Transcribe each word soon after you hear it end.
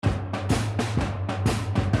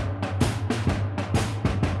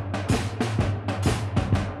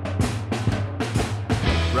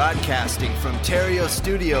Broadcasting from Terrio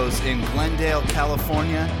Studios in Glendale,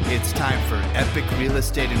 California, it's time for Epic Real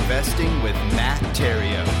Estate Investing with Matt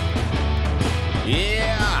Terrio.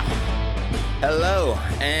 Yeah! Hello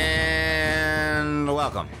and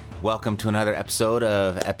welcome. Welcome to another episode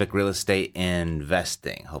of Epic Real Estate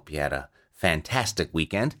Investing. Hope you had a fantastic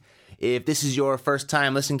weekend. If this is your first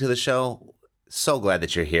time listening to the show, so glad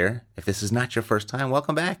that you're here. If this is not your first time,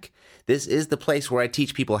 welcome back. This is the place where I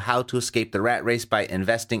teach people how to escape the rat race by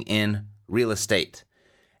investing in real estate.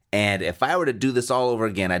 And if I were to do this all over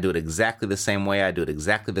again, I'd do it exactly the same way. I'd do it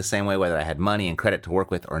exactly the same way, whether I had money and credit to work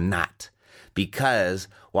with or not. Because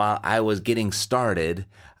while I was getting started,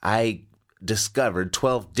 I discovered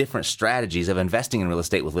 12 different strategies of investing in real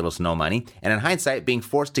estate with little to no money. And in hindsight, being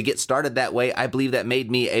forced to get started that way, I believe that made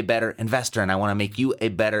me a better investor. And I want to make you a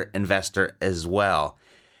better investor as well.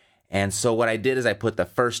 And so what I did is I put the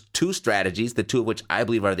first two strategies, the two of which I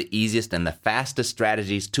believe are the easiest and the fastest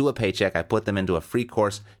strategies to a paycheck, I put them into a free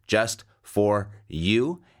course just for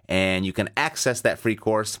you. And you can access that free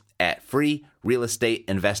course at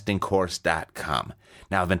freerealestateinvestingcourse.com.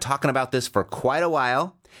 Now, I've been talking about this for quite a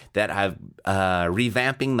while, that I've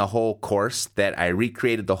revamping the whole course, that I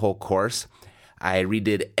recreated the whole course. I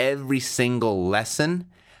redid every single lesson.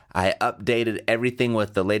 I updated everything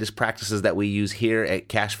with the latest practices that we use here at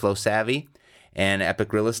Cashflow Savvy and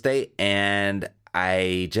Epic Real Estate. And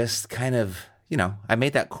I just kind of, I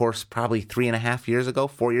made that course probably 3.5 years ago,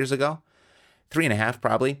 4 years ago, 3.5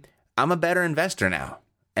 probably. I'm a better investor now.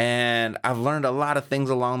 And I've learned a lot of things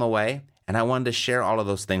along the way. And I wanted to share all of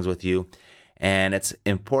those things with you. And it's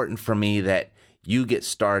important for me that you get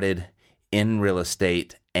started in real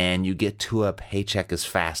estate and you get to a paycheck as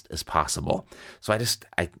fast as possible. So I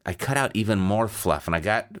cut out even more fluff, and I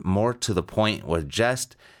got more to the point where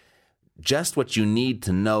just what you need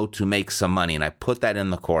to know to make some money. And I put that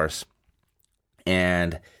in the course,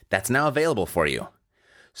 and that's now available for you.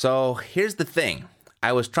 So here's the thing.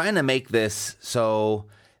 I was trying to make this so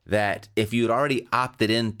that if you'd already opted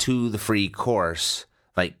into the free course,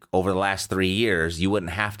 like over the last 3 years, you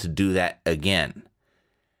wouldn't have to do that again.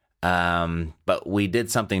 But we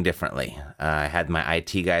did something differently. I had my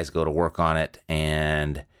IT guys go to work on it,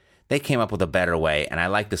 and they came up with a better way. And I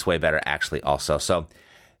like this way better, actually, also. So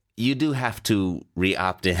you do have to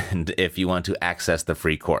re-opt in if you want to access the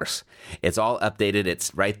free course. It's all updated.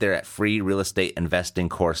 It's right there at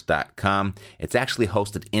freerealestateinvestingcourse.com. It's actually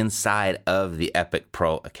hosted inside of the Epic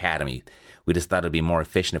Pro Academy. We just thought it'd be more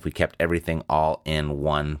efficient if we kept everything all in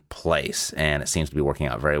one place, and it seems to be working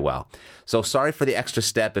out very well. So sorry for the extra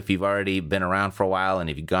step if you've already been around for a while and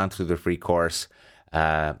if you've gone through the free course.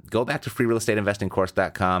 Go back to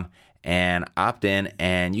freerealestateinvestingcourse.com and opt in,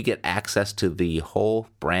 and you get access to the whole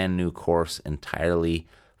brand new course entirely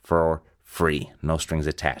for free, no strings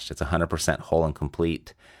attached. It's 100% whole and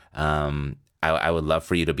complete. I would love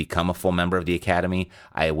for you to become a full member of the Academy.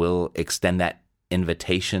 I will extend that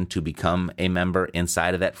invitation to become a member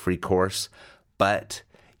inside of that free course, but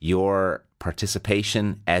your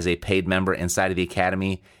participation as a paid member inside of the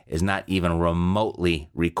Academy is not even remotely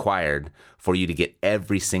required for you to get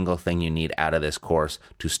every single thing you need out of this course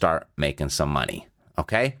to start making some money.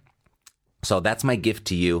 Okay? So that's my gift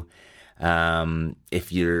to you.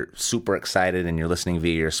 If you're super excited and you're listening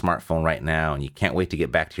via your smartphone right now and you can't wait to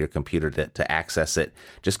get back to your computer to access it,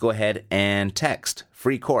 just go ahead and text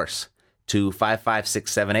free course to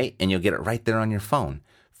 55678, and you'll get it right there on your phone.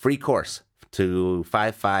 Free course to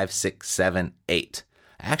 55678.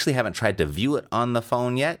 I actually haven't tried to view it on the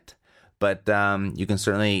phone yet, but you can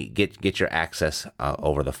certainly get your access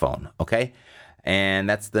over the phone, okay? And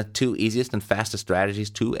that's the two easiest and fastest strategies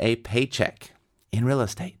to a paycheck in real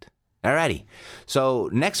estate. Alrighty. So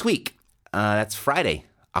next week, that's Friday,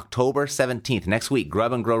 October 17th. Next week,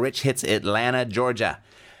 Grub and Grow Rich hits Atlanta, Georgia.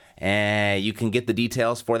 And you can get the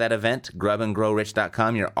details for that event,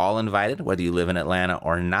 grubandgrowrich.com. You're all invited, whether you live in Atlanta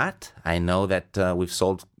or not. I know that we've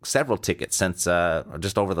sold several tickets since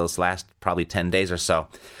just over those last probably 10 days or so.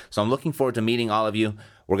 So I'm looking forward to meeting all of you.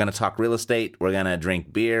 We're going to talk real estate. We're going to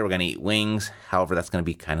drink beer. We're going to eat wings. However, that's going to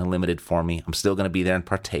be kind of limited for me. I'm still going to be there and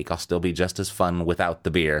partake. I'll still be just as fun without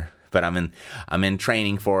the beer. But I'm in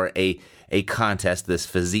training for a contest, this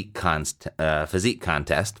physique contest.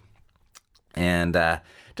 And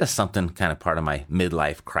just something kind of part of my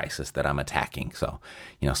midlife crisis that I'm attacking. So,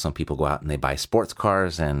 some people go out and they buy sports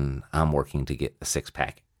cars, and I'm working to get a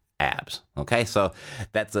six-pack abs. Okay, so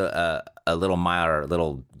that's a little mile or a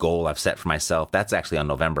little goal I've set for myself. That's actually on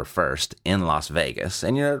November 1st in Las Vegas,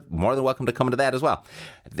 and you're more than welcome to come to that as well.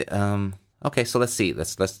 Okay, so let's see.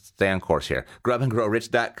 Let's stay on course here.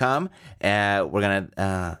 grubandgrowrich.com. We're going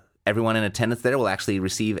to everyone in attendance there will actually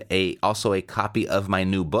receive also a copy of my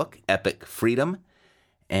new book, Epic Freedom.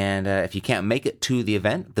 And if you can't make it to the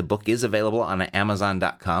event, the book is available on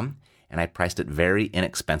Amazon.com. And I priced it very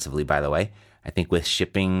inexpensively, by the way. I think with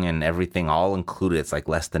shipping and everything all included, it's like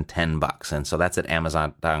less than $10. And so that's at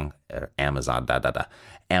Amazon.com.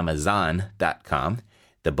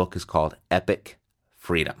 The book is called Epic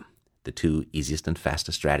Freedom, the 2 easiest and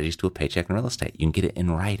fastest strategies to a paycheck in real estate. You can get it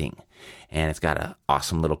in writing. And it's got an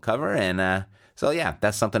awesome little cover. And so yeah,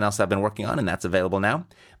 that's something else I've been working on, and that's available now.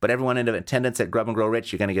 But everyone in attendance at Grub and Grow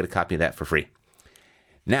Rich, you're going to get a copy of that for free.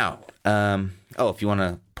 Now, if you want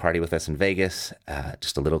to party with us in Vegas,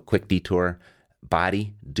 just a little quick detour,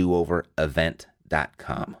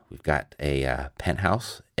 BodyDoOverEvent.com. We've got a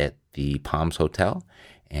penthouse at the Palms Hotel,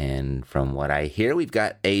 and from what I hear, we've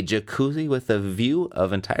got a jacuzzi with a view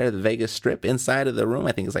of entire the Vegas Strip inside of the room.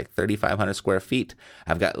 I think it's like 3,500 square feet.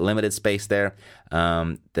 I've got limited space there.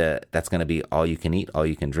 That's going to be all you can eat, all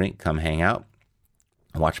you can drink. Come hang out.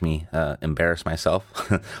 Watch me embarrass myself,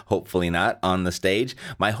 hopefully not, on the stage.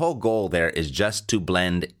 My whole goal there is just to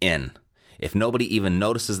blend in. If nobody even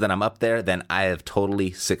notices that I'm up there, then I have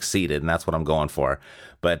totally succeeded, and that's what I'm going for.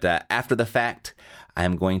 But after the fact,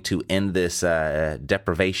 I'm going to end this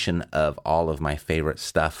deprivation of all of my favorite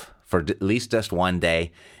stuff for at least just one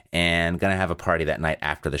day, and going to have a party that night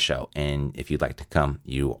after the show. And if you'd like to come,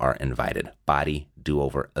 you are invited.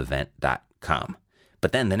 BodyDoOverEvent.com.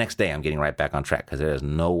 But then the next day, I'm getting right back on track because there is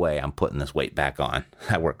no way I'm putting this weight back on.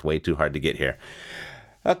 I worked way too hard to get here.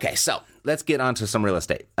 Okay, so let's get on to some real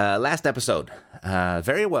estate. Last episode,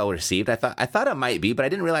 very well received. I thought it might be, but I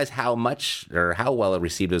didn't realize how much or how well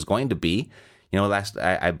received it was going to be. You know,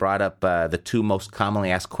 I brought up the 2 most commonly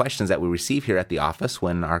asked questions that we receive here at the office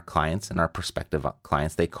when our clients and our prospective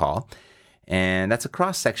clients, they call. And that's a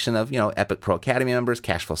cross-section of, Epic Pro Academy members,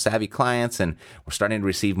 cash flow savvy clients, and we're starting to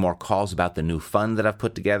receive more calls about the new fund that I've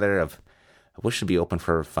put together, which should be open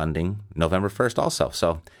for funding November 1st also.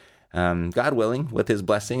 So, God willing, with His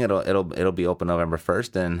blessing, it'll be open November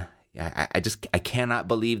 1st, and I cannot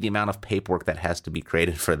believe the amount of paperwork that has to be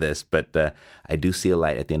created for this, but I do see a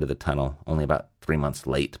light at the end of the tunnel, only about 3 months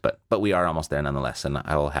late, but we are almost there nonetheless, and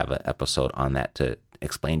I will have an episode on that to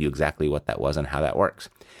explain to you exactly what that was and how that works.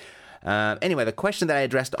 Anyway, the question that I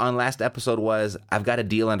addressed on last episode was, I've got a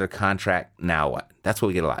deal under contract, now what? That's what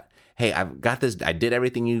we get a lot. Hey, I've got this, I did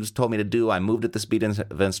everything you told me to do, I moved at the speed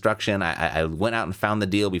of instruction, I went out and found the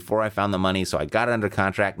deal before I found the money, so I got it under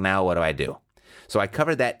contract, now what do I do? So I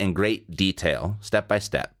covered that in great detail, step by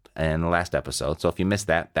step, in the last episode. So if you missed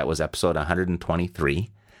that, that was episode 123.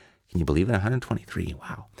 Can you believe it? 123,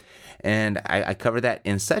 wow. And I covered that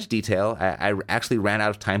in such detail, I actually ran out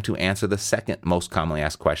of time to answer the second most commonly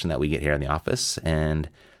asked question that we get here in the office. And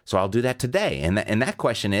so I'll do that today. And that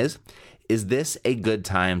question is this a good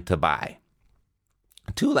time to buy?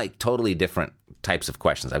 2 totally different types of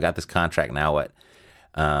questions. I've got this contract, now what?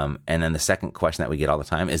 And then the second question that we get all the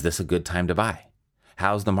time, is this a good time to buy?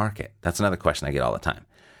 How's the market? That's another question I get all the time.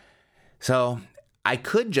 So I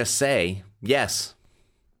could just say yes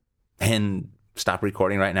and stop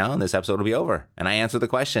recording right now, and this episode will be over. And I answer the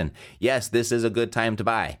question. Yes, this is a good time to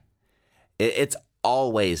buy. It's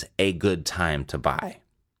always a good time to buy.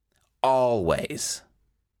 Always.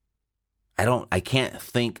 I can't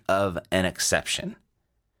think of an exception.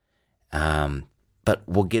 But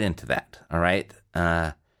we'll get into that. All right.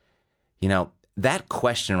 That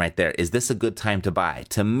question right there, is this a good time to buy?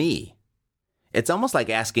 To me, it's almost like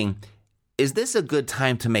asking, is this a good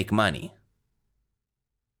time to make money?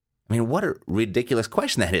 I mean, what a ridiculous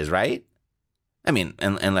question that is, right? I mean,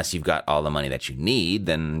 unless you've got all the money that you need,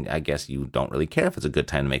 then I guess you don't really care if it's a good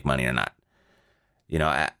time to make money or not.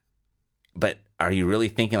 But are you really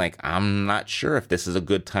thinking I'm not sure if this is a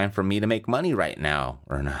good time for me to make money right now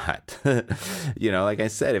or not? Like I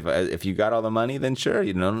said, if you got all the money, then sure,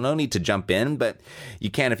 no need to jump in, but you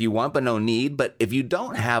can if you want, but no need. But if you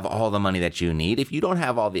don't have all the money that you need, if you don't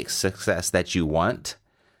have all the success that you want,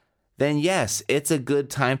 then yes, it's a good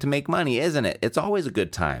time to make money, isn't it? It's always a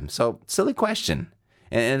good time. So, silly question.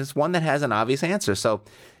 And it's one that has an obvious answer. So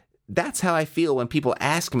that's how I feel when people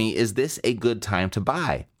ask me, is this a good time to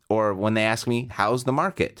buy? Or when they ask me, how's the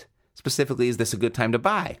market? Specifically, is this a good time to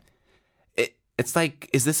buy? It's like,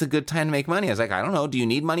 is this a good time to make money? I was like, I don't know. Do you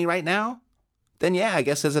need money right now? Then yeah, I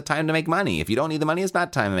guess it's a time to make money. If you don't need the money, it's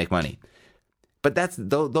not time to make money. But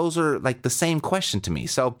those are the same question to me.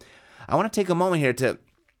 So I want to take a moment here to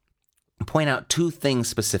point out 2 things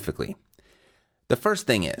specifically. The first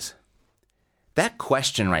thing is, that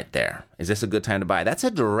question right there, is this a good time to buy? That's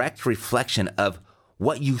a direct reflection of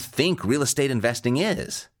what you think real estate investing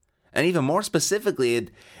is. And even more specifically,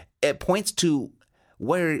 it points to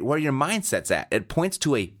where your mindset's at. It points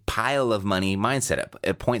to a pile of money mindset.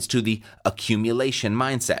 It points to the accumulation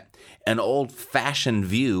mindset, an old-fashioned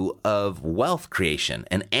view of wealth creation,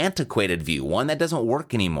 an antiquated view, one that doesn't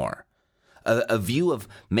work anymore. A view of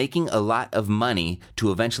making a lot of money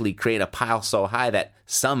to eventually create a pile so high that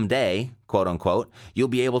someday, quote unquote, you'll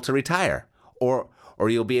be able to retire, or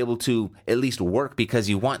you'll be able to at least work because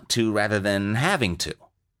you want to rather than having to.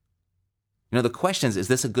 The questions, is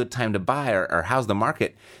this a good time to buy, or how's the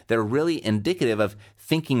market? They're really indicative of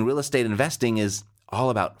thinking real estate investing is all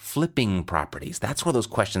about flipping properties. That's where those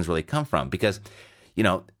questions really come from, because,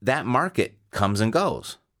 that market comes and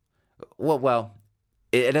goes. Well,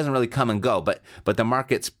 it doesn't really come and go, but the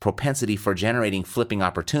market's propensity for generating flipping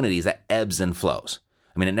opportunities, that ebbs and flows.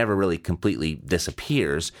 It never really completely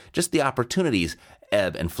disappears. Just the opportunities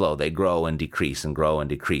ebb and flow. They grow and decrease and grow and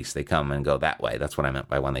decrease. They come and go that way. That's what I meant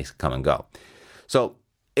by when they come and go. So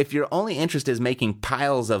if your only interest is making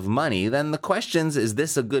piles of money, then the questions, is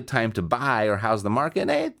this a good time to buy, or how's the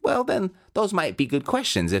market? Well, then those might be good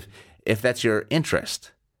questions if that's your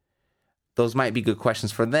interest. Those might be good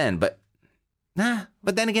questions for then, but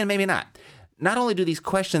then again, maybe not. Not only do these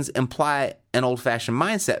questions imply an old-fashioned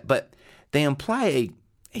mindset, but they imply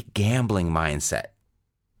a gambling mindset.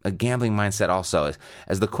 A gambling mindset also,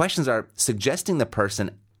 as the questions are suggesting the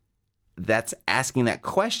person that's asking that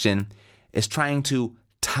question is trying to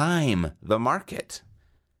time the market.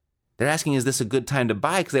 They're asking, is this a good time to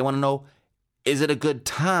buy? Because they want to know, is it a good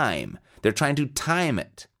time? They're trying to time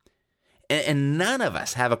it. And none of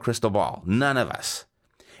us have a crystal ball. None of us.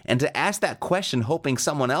 And to ask that question hoping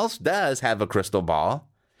someone else does have a crystal ball,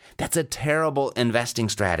 that's a terrible investing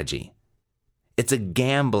strategy. It's a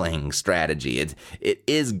gambling strategy. It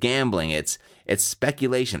is gambling. It's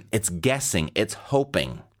speculation. It's guessing. It's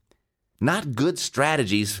hoping. Not good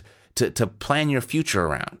strategies to plan your future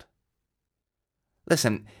around.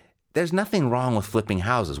 Listen, there's nothing wrong with flipping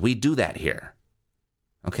houses. We do that here.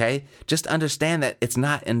 Okay? Just understand that it's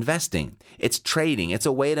not investing. It's trading. It's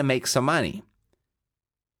a way to make some money.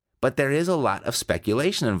 But there is a lot of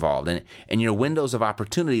speculation involved, and your windows of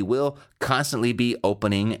opportunity will constantly be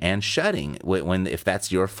opening and shutting if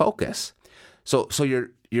that's your focus. So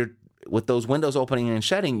you're with those windows opening and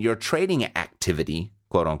shutting, your trading activity,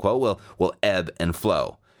 quote unquote, will ebb and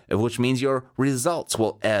flow, of which means your results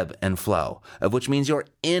will ebb and flow, of which means your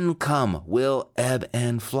income will ebb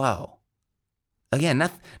and flow. Again,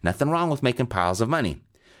 nothing wrong with making piles of money.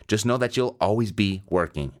 Just know that you'll always be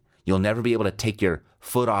working. You'll never be able to take your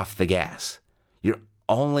foot off the gas. You're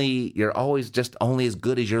always just only as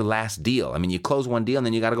good as your last deal. You close one deal and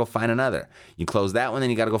then you got to go find another. You close that one, then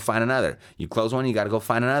you got to go find another. You close one, you got to go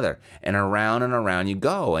find another. And around you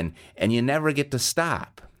go, and you never get to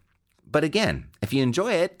stop. But again, if you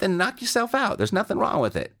enjoy it, then knock yourself out. There's nothing wrong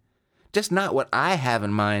with it. Just not what I have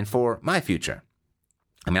in mind for my future.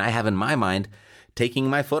 I have in my mind taking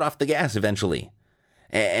my foot off the gas eventually.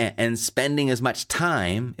 And spending as much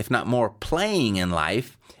time, if not more, playing in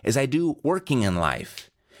life as I do working in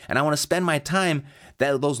life. And I want to spend my time,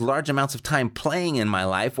 those large amounts of time playing in my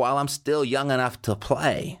life while I'm still young enough to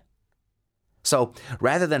play. So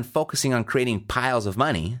rather than focusing on creating piles of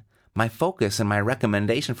money, my focus and my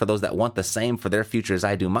recommendation for those that want the same for their future as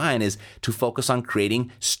I do mine is to focus on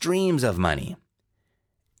creating streams of money.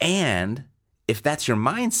 And if that's your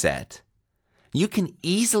mindset, you can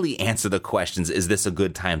easily answer the questions, is this a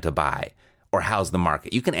good time to buy? Or how's the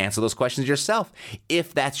market? You can answer those questions yourself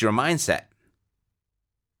if that's your mindset.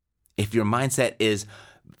 If your mindset is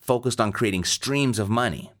focused on creating streams of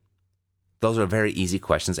money, those are very easy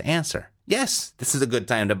questions to answer. Yes, this is a good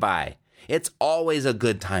time to buy. It's always a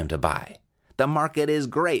good time to buy. The market is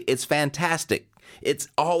great. It's fantastic. It's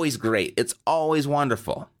always great. It's always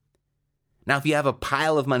wonderful. Now, if you have a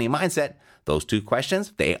pile of money mindset, those two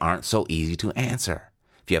questions, they aren't so easy to answer.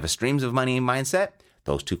 If you have a streams of money mindset,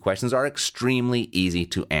 those two questions are extremely easy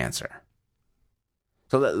to answer.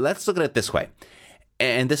 So let's look at it this way.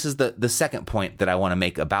 And this is the second point that I want to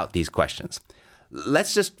make about these questions.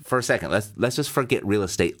 Let's just, for a second, let's just forget real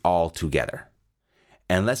estate altogether.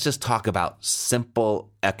 And let's just talk about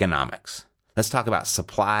simple economics. Let's talk about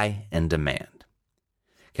supply and demand.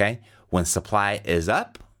 Okay? When supply is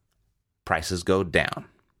up, prices go down.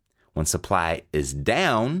 When supply is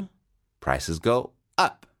down, prices go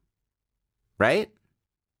up. Right?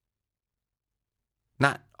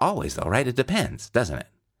 Not always though, right? It depends, doesn't it?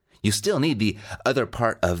 You still need the other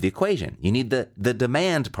part of the equation. You need the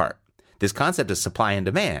demand part. This concept is supply and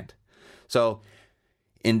demand. So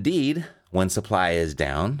indeed, when supply is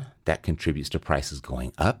down, that contributes to prices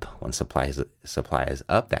going up. When supply is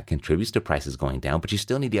up, that contributes to prices going down. But you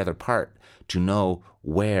still need the other part to know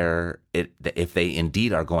if they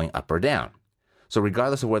indeed are going up or down. So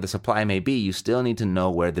regardless of where the supply may be, you still need to know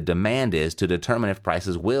where the demand is to determine if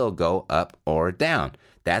prices will go up or down.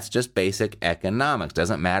 That's just basic economics.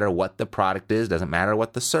 Doesn't matter what the product is, doesn't matter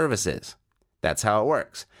what the service is. That's how it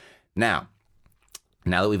works. Now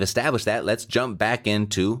that we've established that, let's jump back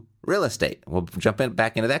into real estate. We'll jump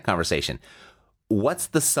back into that conversation. What's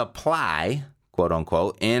the supply, quote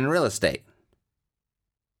unquote, in real estate?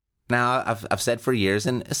 Now, I've said for years,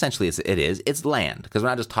 and essentially it's land, because we're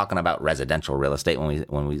not just talking about residential real estate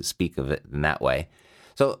when we speak of it in that way.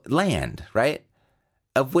 So land, right?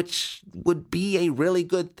 Of which would be a really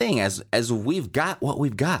good thing as we've got what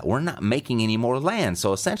we've got. We're not making any more land.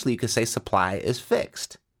 So essentially you could say supply is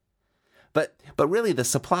fixed. But really the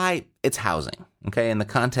supply, it's housing. Okay, in the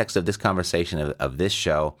context of this conversation of this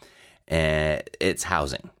show, it's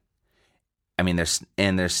housing. I mean,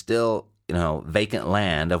 there's still vacant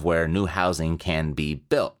land of where new housing can be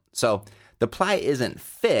built. So the supply isn't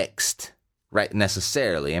fixed, right,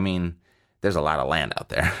 necessarily. I mean, there's a lot of land out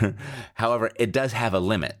there. However, it does have a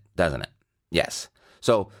limit, doesn't it? Yes.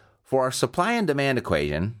 So for our supply and demand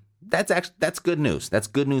equation, that's good news. That's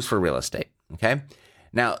good news for real estate. Okay.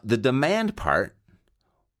 Now, the demand part,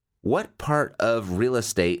 what part of real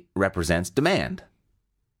estate represents demand?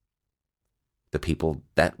 The people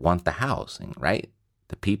that want the housing, right?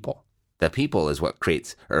 The people. The people is what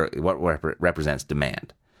creates or what represents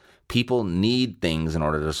demand. People need things in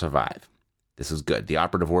order to survive. This is good. The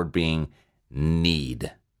operative word being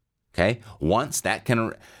need. Okay? Wants, that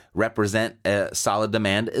can represent a solid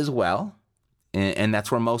demand as well. And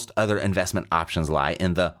that's where most other investment options lie,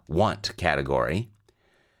 in the want category.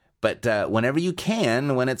 But whenever you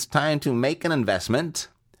can, when it's time to make an investment,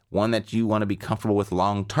 one that you want to be comfortable with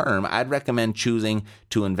long term, I'd recommend choosing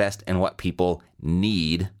to invest in what people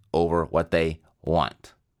need over what they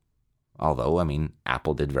want. Although, I mean,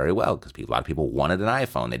 Apple did very well because a lot of people wanted an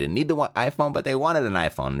iPhone. They didn't need the iPhone, but they wanted an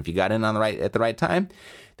iPhone. And if you got in at the right time,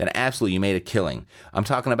 then absolutely you made a killing. I'm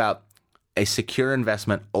talking about a secure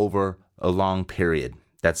investment over a long period.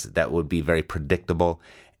 That would be very predictable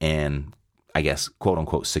and, I guess, quote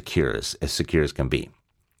unquote, secure as can be.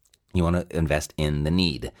 You want to invest in the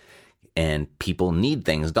need. And people need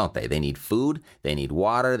things, don't they? They need food, they need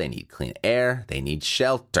water, they need clean air, they need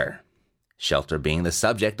shelter. Shelter being the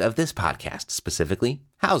subject of this podcast, specifically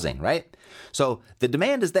housing, right? So the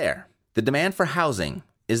demand is there. The demand for housing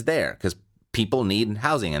is there because people need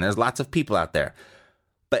housing and there's lots of people out there.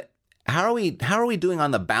 But how are we doing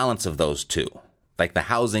on the balance of those two? Like the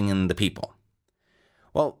housing and the people?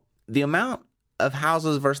 Well, the amount of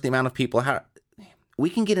houses versus the amount of people, we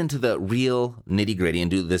can get into the real nitty-gritty and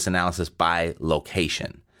do this analysis by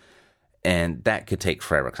location. And that could take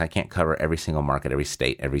forever because I can't cover every single market, every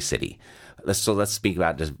state, every city. So let's speak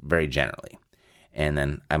about just very generally. And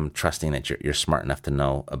then I'm trusting that you're smart enough to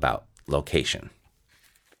know about location.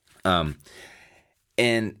 And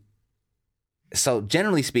so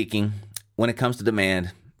generally speaking, when it comes to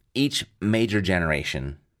demand, each major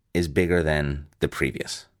generation is bigger than the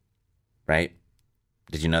previous, right?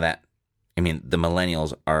 Did you know that? I mean, the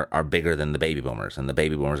millennials are bigger than the baby boomers, and the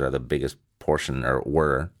baby boomers are the biggest portion, or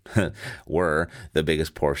were the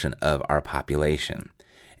biggest portion of our population.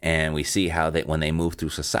 And we see how when they move through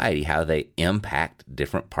society, how they impact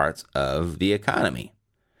different parts of the economy.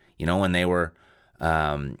 You know, when they were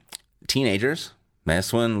teenagers,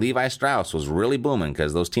 that's when Levi Strauss was really booming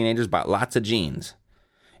because those teenagers bought lots of jeans.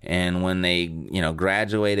 And when they,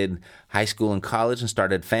 graduated high school and college and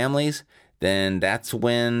started families, then that's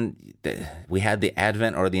when we had the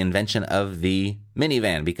advent or the invention of the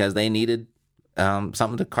minivan because they needed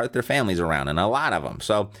something to cart their families around, and a lot of them.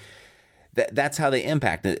 So that's how they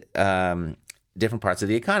impacted different parts of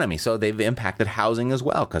the economy. So they've impacted housing as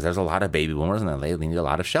well because there's a lot of baby boomers and they need a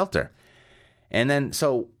lot of shelter. And then then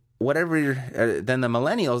the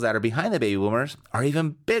millennials that are behind the baby boomers are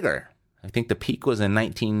even bigger. I think the peak was in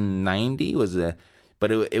 1990,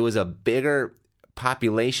 but it was a bigger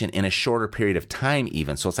population in a shorter period of time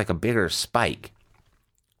even. So it's like a bigger spike.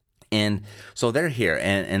 And so they're here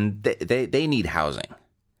and they need housing.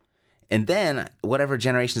 And then whatever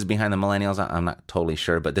generation is behind the millennials, I'm not totally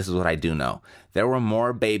sure, but this is what I do know. There were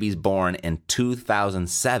more babies born in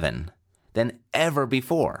 2007 than ever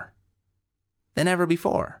before.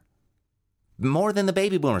 More than the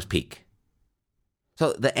baby boomers peak.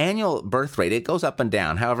 So the annual birth rate, it goes up and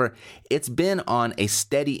down. However, it's been on a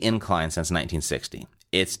steady incline since 1960.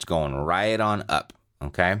 It's going right on up,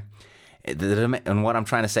 okay? And what I'm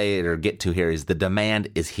trying to say or get to here is the demand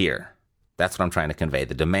is here. That's what I'm trying to convey.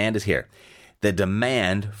 The demand is here. The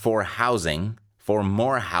demand for housing, for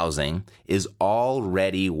more housing, is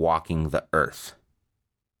already walking the earth.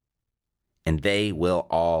 And they will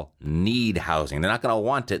all need housing. They're not going to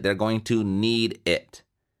want it. They're going to need it.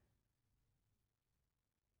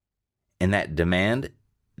 And that demand,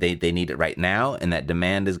 they need it right now, and that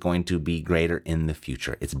demand is going to be greater in the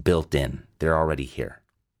future. It's built in. They're already here.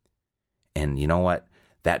 And you know what?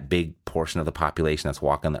 That big portion of the population that's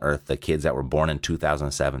walking the earth, the kids that were born in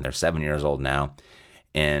 2007, they're 7 years old now.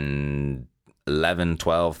 In 11,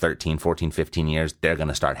 12, 13, 14, 15 years, they're going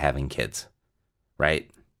to start having kids, right?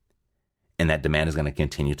 And that demand is going to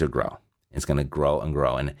continue to grow. It's going to grow and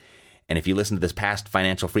grow. And if you listen to this past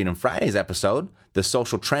Financial Freedom Fridays episode, the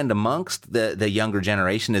social trend amongst the younger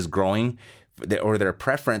generation is growing, or their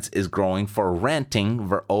preference is growing for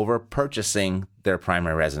renting over purchasing their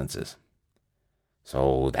primary residences.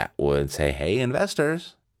 So that would say, hey,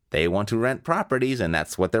 investors, they want to rent properties, and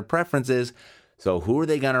that's what their preference is. So who are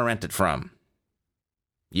they going to rent it from?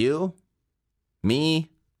 You? Me?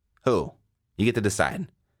 Who? You get to decide.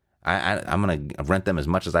 I'm going to rent them as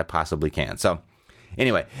much as I possibly can. So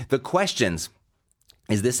anyway, the questions,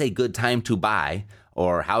 is this a good time to buy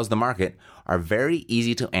or how's the market, are very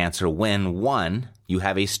easy to answer when, one, you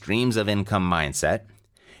have a streams of income mindset,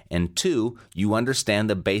 and two, you understand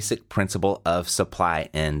the basic principle of supply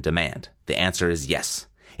and demand. The answer is yes.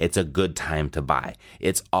 It's a good time to buy.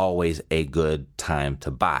 It's always a good time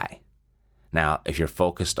to buy. Now, if you're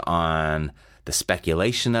focused on the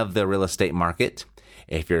speculation of the real estate market,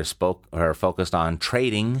 if you're focused on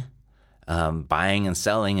trading, buying and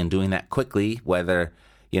selling and doing that quickly, whether,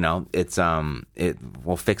 it's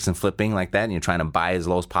fix and flipping like that, and you're trying to buy as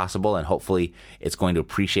low as possible, and hopefully it's going to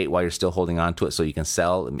appreciate while you're still holding on to it so you can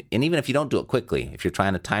sell. And even if you don't do it quickly, if you're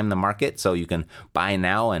trying to time the market so you can buy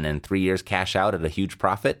now and in 3 years cash out at a huge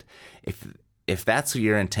profit, if that's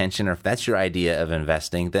your intention or if that's your idea of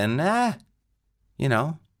investing, then,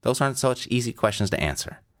 those aren't such easy questions to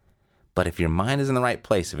answer. But if your mind is in the right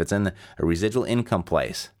place, if it's in a residual income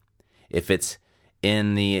place, if it's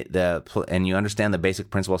in and you understand the basic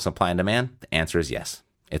principle of supply and demand, the answer is yes.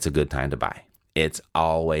 It's a good time to buy. It's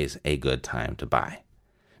always a good time to buy.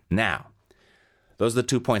 Now, those are the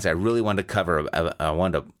 2 points I really wanted to cover. I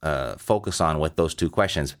wanted to focus on with those 2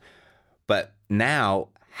 questions. But now,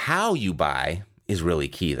 how you buy is really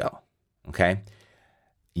key, though. Okay?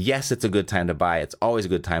 Yes, it's a good time to buy. It's always a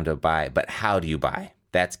good time to buy. But how do you buy?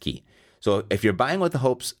 That's key. So if you're buying with the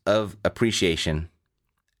hopes of appreciation,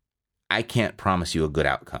 I can't promise you a good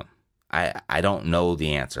outcome. I don't know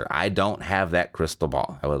the answer. I don't have that crystal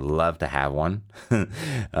ball. I would love to have one.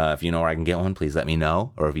 If you know where I can get one, please let me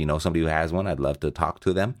know. Or if you know somebody who has one, I'd love to talk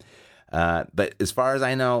to them. But as far as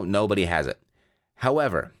I know, nobody has it.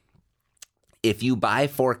 However, if you buy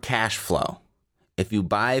for cash flow, if you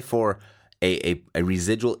buy for a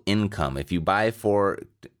residual income, if you buy for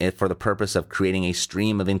the purpose of creating a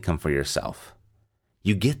stream of income for yourself,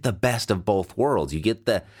 you get the best of both worlds. You get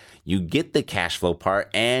the cash flow part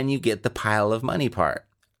and you get the pile of money part.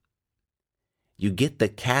 You get the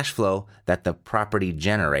cash flow that the property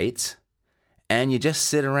generates, and you just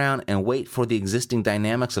sit around and wait for the existing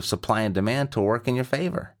dynamics of supply and demand to work in your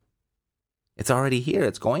favor. It's already here.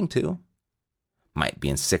 It's going to. Might be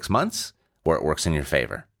in 6 months where it works in your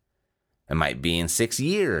favor. It might be in 6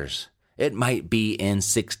 years. It might be in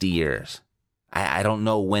 60 years. I don't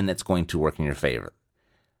know when it's going to work in your favor.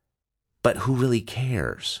 But who really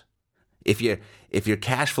cares? If you're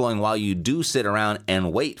cash flowing while you do sit around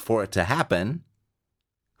and wait for it to happen,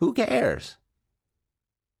 who cares?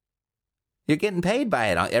 You're getting paid by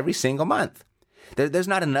it every single month. There's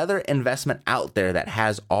not another investment out there that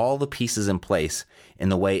has all the pieces in place in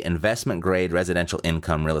the way investment grade residential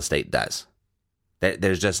income real estate does.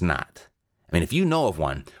 There's just not. I mean, if you know of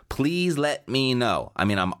one, please let me know. I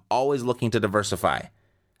mean, I'm always looking to diversify.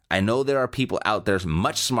 I know there are people out there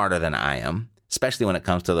much smarter than I am, especially when it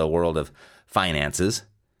comes to the world of finances.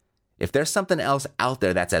 If there's something else out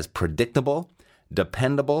there that's as predictable,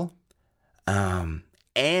 dependable,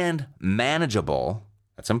 and manageable,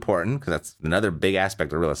 that's important because that's another big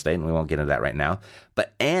aspect of real estate, and we won't get into that right now,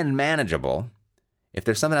 and manageable. If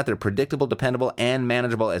there's something out there predictable, dependable, and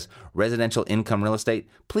manageable as residential income real estate,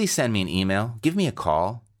 please send me an email. Give me a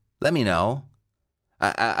call. Let me know.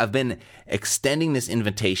 I've been extending this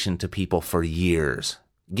invitation to people for years.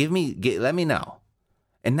 Let me know.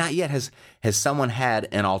 And not yet has someone had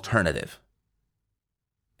an alternative.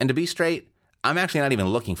 And to be straight, I'm actually not even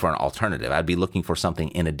looking for an alternative. I'd be looking for something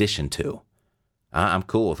in addition to. I'm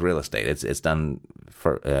cool with real estate. It's done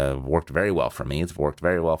worked very well for me. It's worked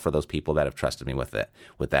very well for those people that have trusted me with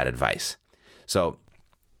that advice. So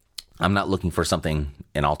I'm not looking for something,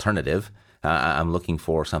 an alternative. I'm looking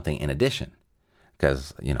for something in addition.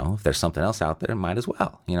 Because, if there's something else out there, might as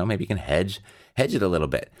well. Maybe you can hedge it a little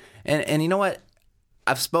bit. And you know what?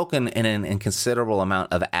 I've spoken in considerable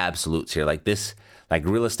amount of absolutes here. Like this, like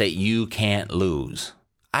real estate, you can't lose.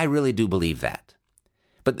 I really do believe that.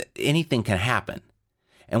 But anything can happen.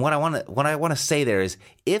 And what I want to say there is,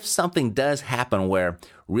 if something does happen where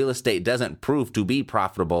real estate doesn't prove to be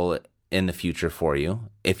profitable in the future for you,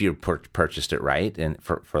 if you purchased it right and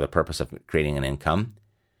for the purpose of creating an income,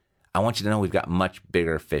 I want you to know we've got much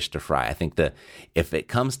bigger fish to fry. I think that if it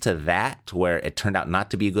comes to that, where it turned out not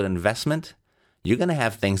to be a good investment, you're going to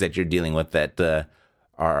have things that you're dealing with that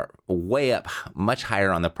are way up, much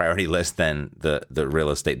higher on the priority list than the real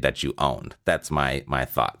estate that you owned. That's my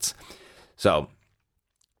thoughts. So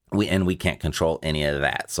we can't control any of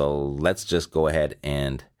that. So let's just go ahead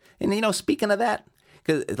and speaking of that,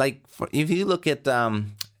 because if you look at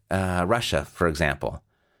Russia, for example.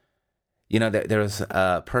 There was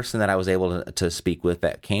a person that I was able to speak with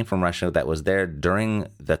that came from Russia that was there during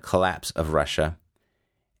the collapse of Russia.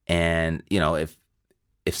 And,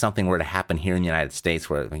 if something were to happen here in the United States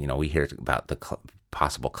where, we hear about the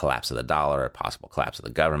possible collapse of the dollar or possible collapse of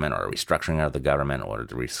the government or a restructuring of the government or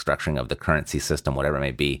the restructuring of the currency system, whatever it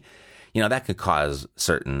may be, that could cause a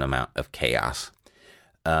certain amount of chaos.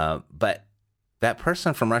 But that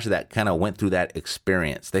person from Russia that kind of went through that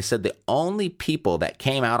experience, they said the only people that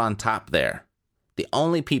came out on top there, the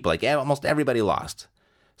only people, like almost everybody lost.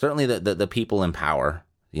 Certainly the people in power,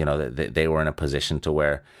 they were in a position to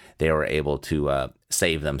where they were able to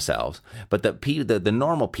save themselves. But the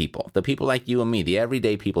normal people, the people like you and me, the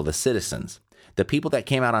everyday people, the citizens, the people that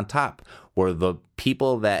came out on top were the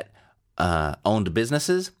people that owned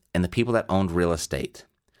businesses and the people that owned real estate.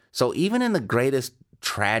 So even in the greatest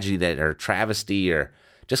tragedy or travesty or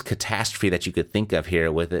just catastrophe that you could think of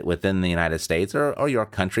here within the United States or your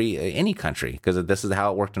country, any country, because this is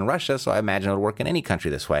how it worked in Russia, so I imagine it would work in any country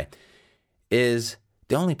this way, is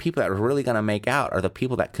the only people that are really going to make out are the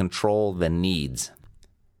people that control the needs.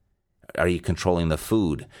 Are you controlling the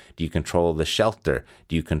food? Do you control the shelter?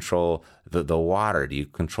 Do you control the water? Do you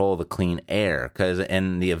control the clean air? Because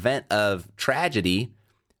in the event of tragedy,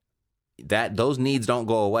 those needs don't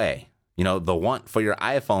go away. The want for your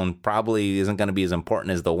iPhone probably isn't going to be as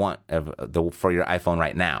important as the want for your iPhone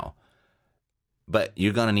right now. But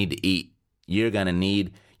you're going to need to eat. You're going to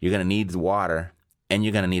need water, and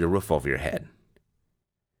you're going to need a roof over your head.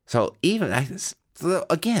 So I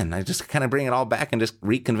just kind of bring it all back and just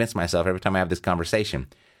reconvince myself every time I have this conversation.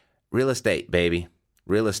 Real estate, baby.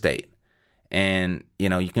 Real estate. And,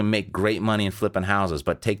 you can make great money in flipping houses,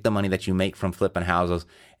 but take the money that you make from flipping houses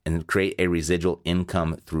and create a residual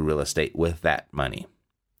income through real estate with that money.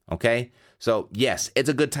 Okay? So, yes, it's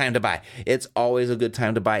a good time to buy. It's always a good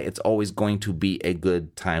time to buy. It's always going to be a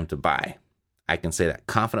good time to buy. I can say that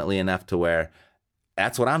confidently enough to where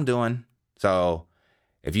that's what I'm doing. So,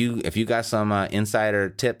 if you got some insider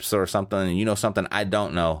tips or something, and something I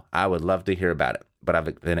don't know, I would love to hear about it. But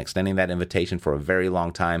I've been extending that invitation for a very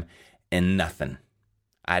long time, and nothing.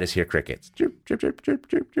 I just hear crickets. Chirp, chirp, chirp, chirp,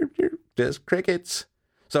 chirp, chirp, chirp. Just crickets.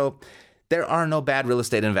 So there are no bad real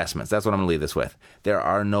estate investments. That's what I'm going to leave this with. There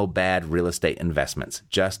are no bad real estate investments,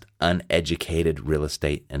 just uneducated real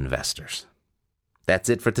estate investors. That's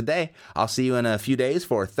it for today. I'll see you in a few days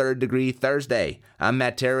for Third Degree Thursday. I'm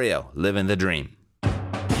Matt Theriault, living the dream.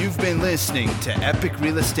 You've been listening to Epic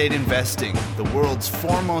Real Estate Investing, the world's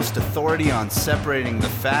foremost authority on separating the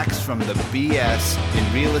facts from the BS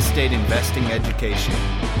in real estate investing education.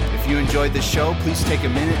 If you enjoyed the show, please take a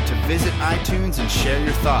minute to visit iTunes and share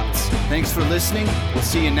your thoughts. Thanks for listening. We'll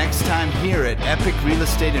see you next time here at Epic Real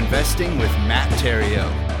Estate Investing with Matt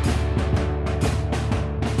Theriault.